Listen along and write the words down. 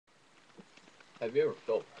Have you ever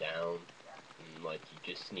felt down and like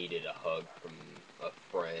you just needed a hug from a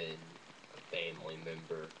friend, a family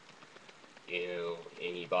member,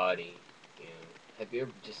 anybody? Have you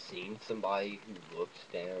ever just seen somebody who looks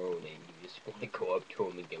down and you just want to go up to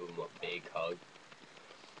them and give them a big hug?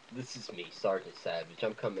 This is me, Sergeant Savage.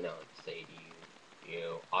 I'm coming out to say to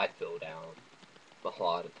you, I feel down a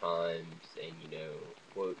lot of times, and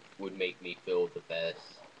what would make me feel the best,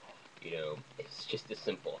 it's just a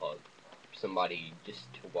simple hug. Somebody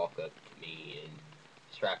just to walk up to me and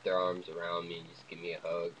just wrap their arms around me and just give me a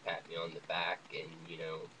hug, pat me on the back, and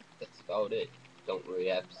that's about it. Don't really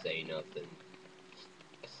have to say nothing. Just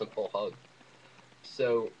a simple hug.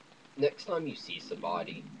 So next time you see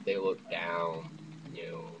somebody, they look down,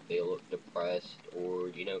 they look depressed, or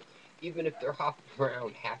even if they're hopping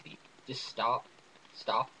around happy, just stop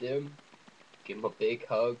them, give them a big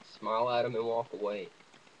hug, smile at them, and walk away.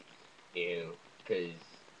 Because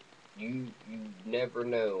you never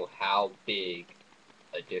know how big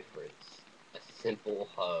a difference a simple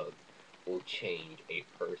hug will change a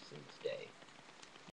person's day.